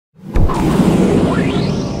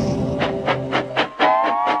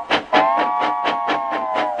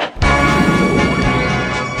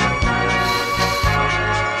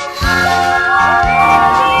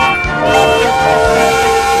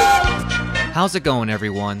How's it going,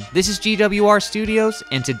 everyone? This is GWR Studios,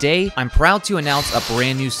 and today I'm proud to announce a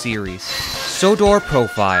brand new series, Sodor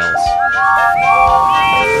Profiles.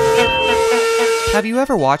 Have you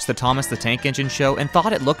ever watched the Thomas the Tank Engine show and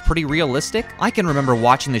thought it looked pretty realistic? I can remember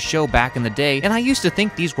watching the show back in the day, and I used to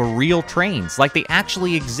think these were real trains, like they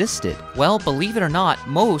actually existed. Well, believe it or not,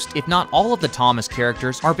 most, if not all of the Thomas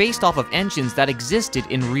characters are based off of engines that existed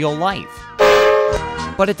in real life.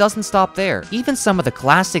 But it doesn't stop there. Even some of the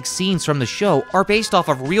classic scenes from the show are based off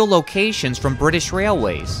of real locations from British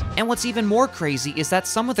railways. And what's even more crazy is that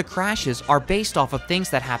some of the crashes are based off of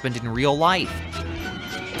things that happened in real life.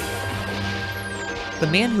 The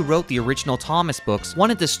man who wrote the original Thomas books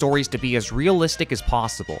wanted the stories to be as realistic as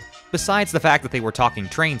possible, besides the fact that they were talking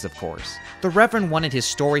trains, of course. The Reverend wanted his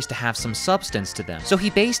stories to have some substance to them, so he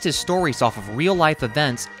based his stories off of real-life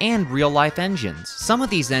events and real-life engines. Some of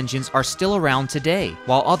these engines are still around today,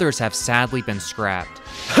 while others have sadly been scrapped.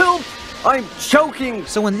 Help! I'm choking!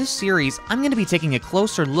 So in this series, I'm going to be taking a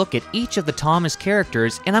closer look at each of the Thomas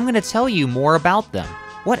characters, and I'm going to tell you more about them.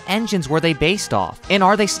 What engines were they based off? And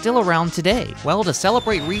are they still around today? Well, to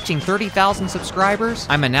celebrate reaching 30,000 subscribers,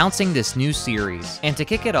 I'm announcing this new series. And to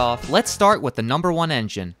kick it off, let's start with the #1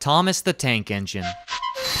 engine, Thomas the Tank Engine.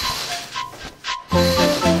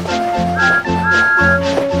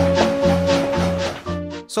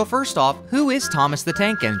 So first off, who is Thomas the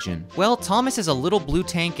Tank Engine? Well, Thomas is a little blue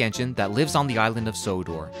tank engine that lives on the island of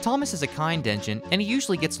Sodor. Thomas is a kind engine, and he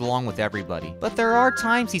usually gets along with everybody. But there are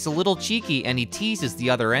times he's a little cheeky and he teases the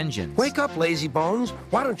other engines. Wake up, lazy bones.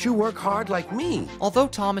 Why don't you work hard like me? Although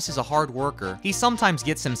Thomas is a hard worker, he sometimes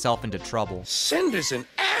gets himself into trouble. Cinders and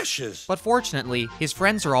ashes! But fortunately, his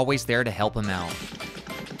friends are always there to help him out.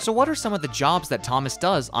 So what are some of the jobs that Thomas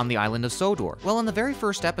does on the island of Sodor? Well, in the very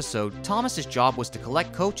first episode, Thomas's job was to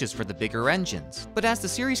collect coaches for the bigger engines. But as the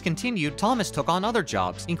series continued, Thomas took on other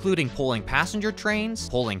jobs, including pulling passenger trains,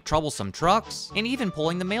 pulling troublesome trucks, and even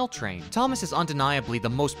pulling the mail train. Thomas is undeniably the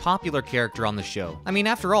most popular character on the show. I mean,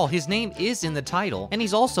 after all, his name is in the title, and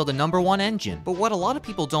he's also the #1 engine. But what a lot of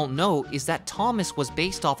people don't know is that Thomas was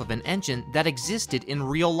based off of an engine that existed in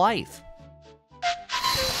real life.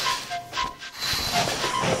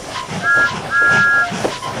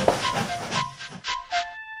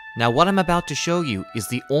 Now what I'm about to show you is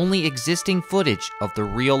the only existing footage of the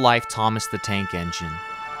real-life Thomas the Tank Engine.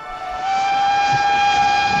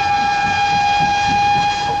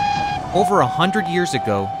 Over 100 years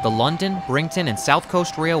ago, the London, Brington, and South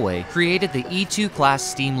Coast Railway created the E2 class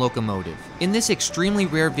steam locomotive. In this extremely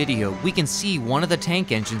rare video, we can see one of the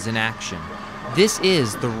tank engines in action. This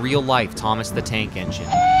is the real-life Thomas the Tank Engine.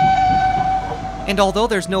 And although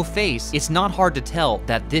there's no face, it's not hard to tell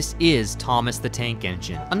that this is Thomas the Tank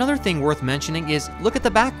Engine. Another thing worth mentioning is, look at the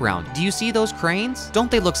background. Do you see those cranes? Don't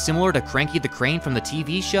they look similar to Cranky the Crane from the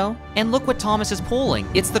TV show? And look what Thomas is pulling.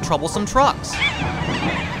 It's the troublesome trucks.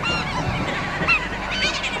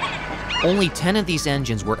 Only 10 of these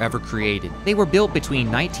engines were ever created. They were built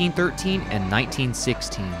between 1913 and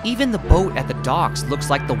 1916. Even the boat at the docks looks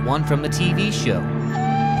like the one from the TV show.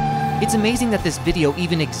 It's amazing that this video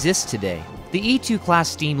even exists today. The E2 class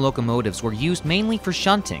steam locomotives were used mainly for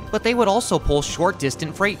shunting, but they would also pull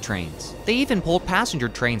short-distance freight trains. They even pulled passenger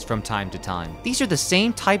trains from time to time. These are the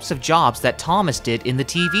same types of jobs that Thomas did in the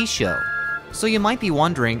TV show. So you might be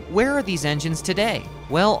wondering, where are these engines today?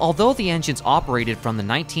 Well, although the engines operated from the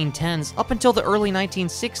 1910s up until the early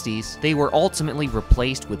 1960s, they were ultimately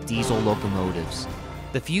replaced with diesel locomotives.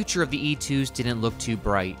 The future of the E2s didn't look too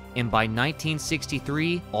bright, and by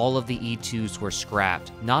 1963, all of the E2s were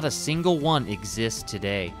scrapped. Not a single one exists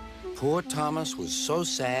today. Poor Thomas was so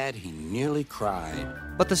sad he nearly cried.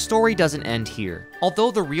 But the story doesn't end here.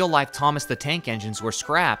 Although the real-life Thomas the Tank engines were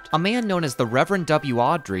scrapped, a man known as the Reverend W.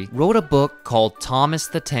 Awdry wrote a book called Thomas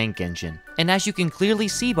the Tank Engine. And as you can clearly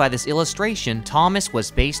see by this illustration, Thomas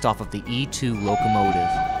was based off of the E2 locomotive.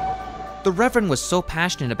 The Reverend was so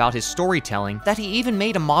passionate about his storytelling that he even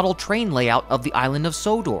made a model train layout of the island of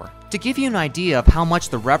Sodor. To give you an idea of how much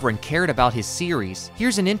the Reverend cared about his series,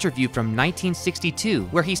 here's an interview from 1962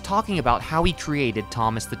 where he's talking about how he created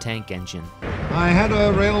Thomas the Tank Engine. I had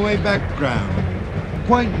a railway background.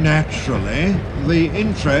 Quite naturally, the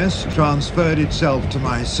interest transferred itself to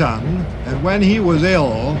my son, and when he was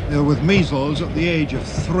ill with measles at the age of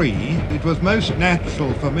 3, it was most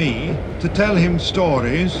natural for me to tell him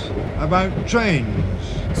stories about trains.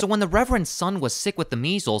 So when the Reverend's son was sick with the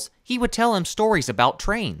measles, he would tell him stories about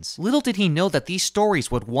trains. Little did he know that these stories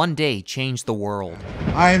would one day change the world.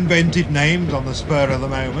 I invented names on the spur of the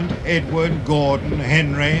moment: Edward, Gordon,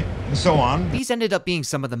 Henry, and so on. These ended up being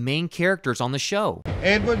some of the main characters on the show.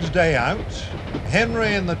 Edward's Day Out,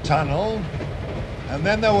 Henry in the Tunnel, And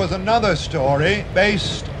then there was another story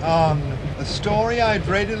based on a story I'd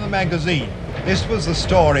read in the magazine. This was the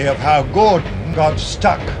story of how Gordon got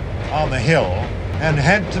stuck on the hill and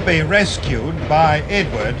had to be rescued by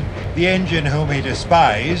Edward, the engine whom he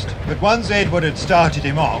despised. But once Edward had started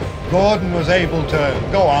him off, Gordon was able to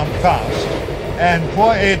go on fast, and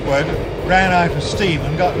poor Edward ran out of steam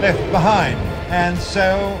and got left behind. And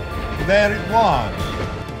so there it was.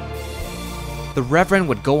 The Reverend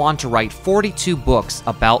would go on to write 42 books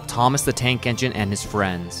about Thomas the Tank Engine and his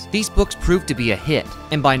friends. These books proved to be a hit,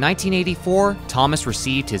 and by 1984, Thomas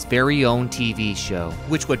received his very own TV show,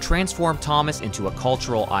 which would transform Thomas into a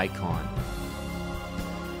cultural icon.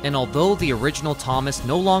 And although the original Thomas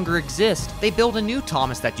no longer exists, they built a new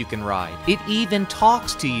Thomas that you can ride. It even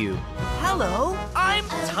talks to you. Hello, I'm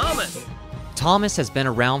Thomas. Thomas has been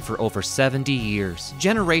around for over 70 years.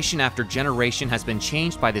 Generation after generation has been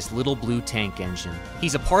changed by this little blue tank engine.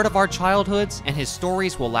 He's a part of our childhoods, and his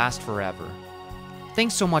stories will last forever.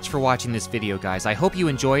 Thanks so much for watching this video, guys. I hope you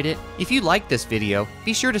enjoyed it. If you liked this video,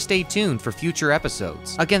 be sure to stay tuned for future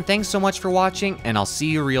episodes. Again, thanks so much for watching, and I'll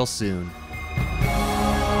see you real soon.